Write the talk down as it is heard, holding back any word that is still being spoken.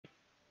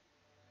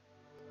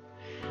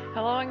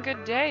Hello and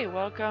good day.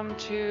 Welcome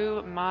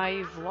to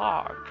my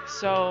vlog.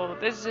 So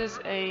this is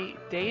a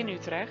day in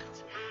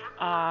Utrecht.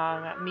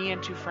 Me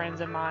and two friends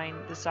of mine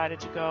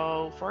decided to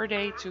go for a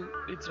day to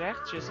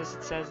Utrecht, just as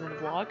it says in the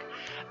vlog.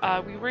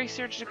 We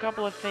researched a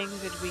couple of things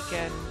that we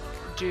can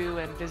do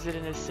and visit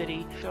in the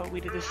city. So we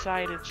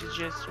decided to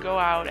just go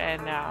out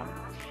and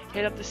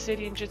hit up the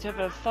city and just have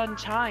a fun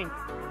time.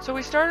 So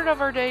we started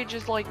off our day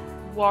just like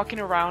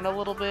walking around a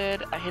little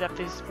bit. I hit up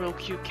this real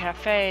cute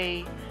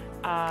cafe.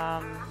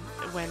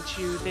 Went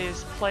to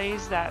this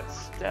place that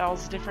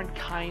sells different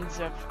kinds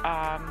of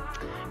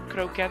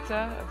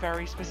croquetten,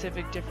 very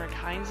specific different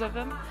kinds of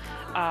them,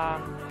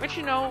 which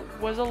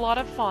was a lot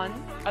of fun.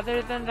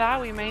 Other than that,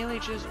 we mainly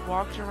just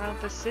walked around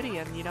the city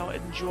and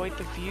enjoyed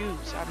the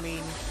views. I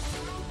mean,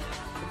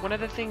 one of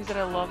the things that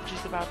I love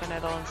just about the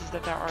Netherlands is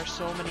that there are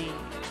so many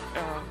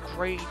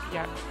great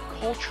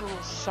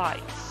cultural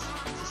sites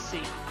to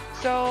see.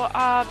 So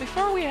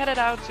before we headed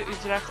out to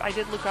Utrecht, I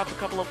did look up a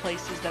couple of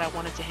places that I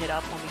wanted to hit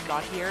up when we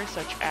got here,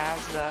 such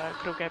as the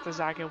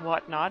Croquettenzaak and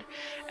whatnot.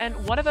 And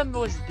one of them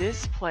was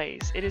this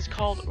place. It is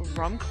called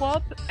Rum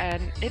Club,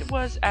 and it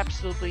was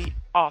absolutely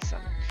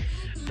awesome.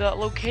 The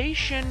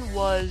location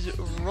was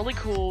really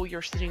cool.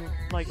 You're sitting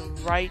like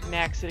right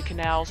next to the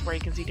canals where you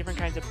can see different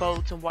kinds of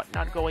boats and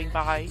whatnot going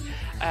by,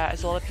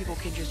 as a lot of people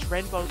can just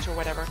rent boats or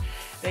whatever.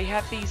 They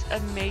had these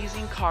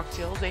amazing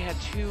cocktails. They had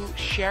two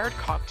shared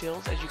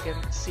cocktails, as you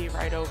can see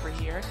right over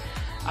here.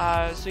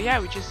 So yeah,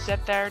 we just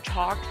sat there,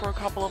 talked for a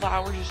couple of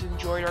hours, just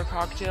enjoyed our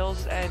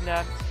cocktails, and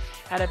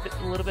had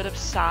a little bit of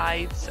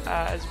sides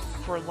as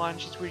for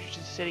lunch as we were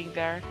just sitting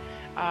there.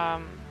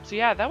 So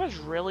yeah, that was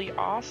really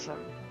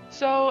awesome.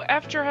 So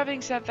after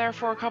having sat there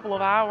for a couple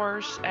of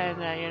hours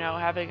and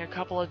having a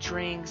couple of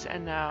drinks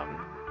and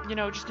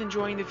just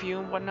enjoying the view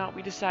and whatnot,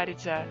 we decided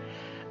to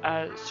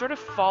sort of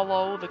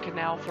follow the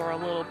canal for a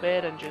little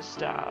bit and just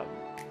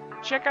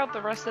check out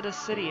the rest of the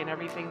city and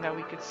everything that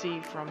we could see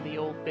from the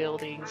old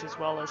buildings, as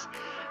well as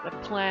the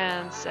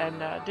plants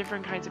and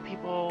different kinds of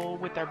people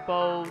with their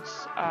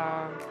boats,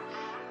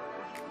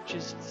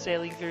 just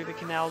sailing through the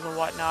canals and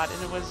whatnot.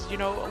 And it was a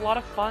lot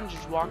of fun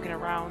just walking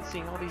around,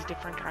 seeing all these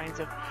different kinds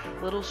of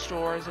little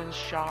stores and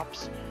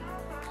shops.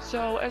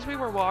 So as we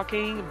were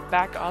walking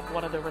back up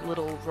one of the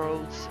little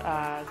roads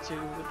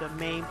to the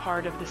main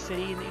part of the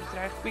city in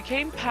Utrecht, we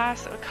came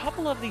past a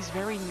couple of these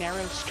very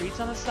narrow streets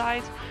on the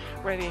sides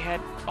where they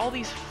had all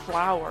these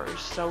flowers.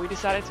 So we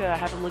decided to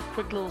have a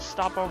quick little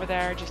stop over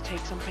there, just take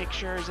some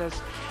pictures, as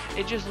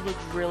it just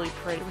looked really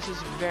pretty. It was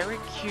this very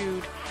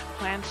cute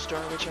plant store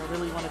which I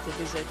really wanted to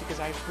visit because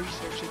I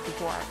researched it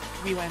before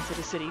we went to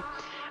the city.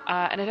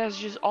 And it has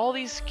just all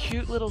these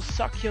cute little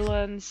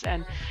succulents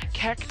and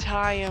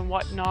cacti and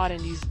whatnot,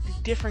 and these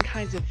different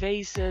kinds of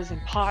vases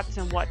and pots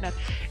and whatnot.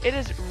 It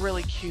is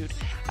really cute.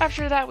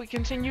 After that, we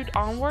continued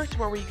onwards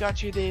where we got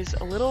to this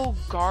little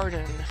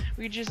garden.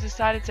 We just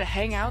decided to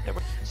hang out there.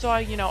 So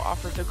I,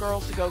 offered the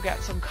girls to go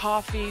get some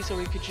coffee so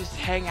we could just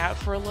hang out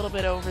for a little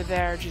bit over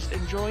there, just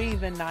enjoying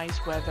the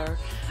nice weather,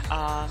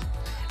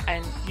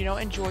 and,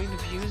 enjoying the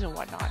views and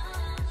whatnot.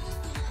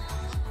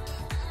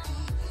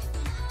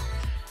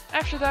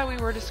 After that, we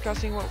were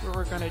discussing what we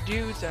were going to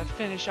do to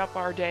finish up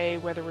our day,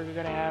 whether we were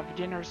going to have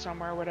dinner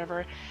somewhere or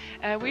whatever.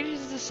 And we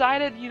just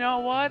decided, you know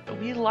what,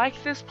 we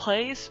like this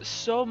place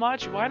so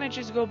much, why not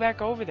just go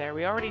back over there?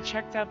 We already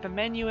checked out the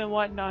menu and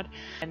whatnot,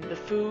 and the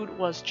food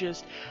was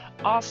just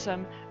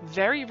awesome,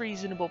 very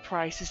reasonable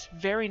prices,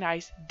 very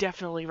nice,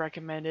 definitely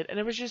recommend it. And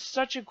it was just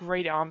such a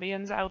great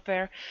ambience out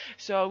there.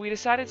 So we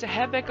decided to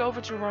head back over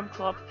to Rum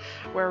Club,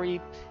 where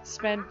we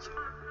spent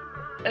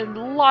a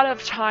lot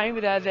of time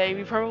that day.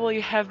 We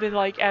probably have been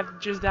like at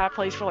just that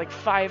place for like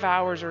 5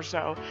 hours or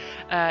so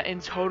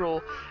in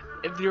total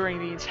during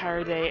the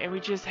entire day, and we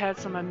just had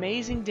some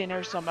amazing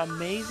dinner, some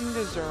amazing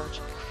dessert,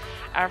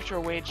 after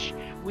which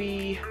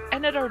we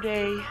ended our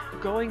day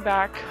going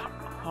back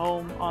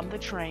home on the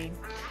train,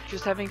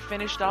 just having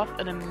finished off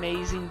an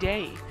amazing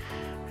day.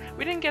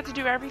 We didn't get to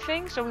do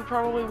everything, so we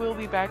probably will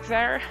be back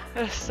there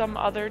some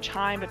other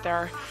time, but there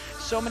are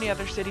so many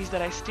other cities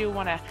that I still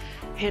want to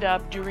hit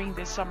up during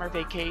this summer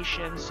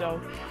vacation,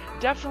 so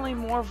definitely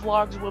more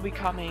vlogs will be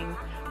coming.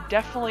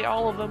 Definitely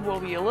all of them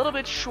will be a little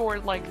bit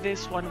short like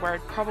this one, where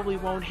it probably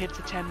won't hit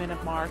the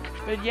 10-minute mark.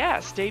 But yeah,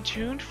 stay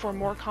tuned for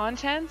more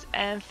content,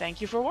 and thank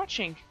you for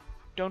watching.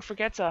 Don't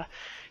forget to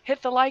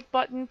hit the like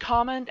button,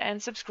 comment,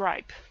 and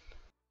subscribe.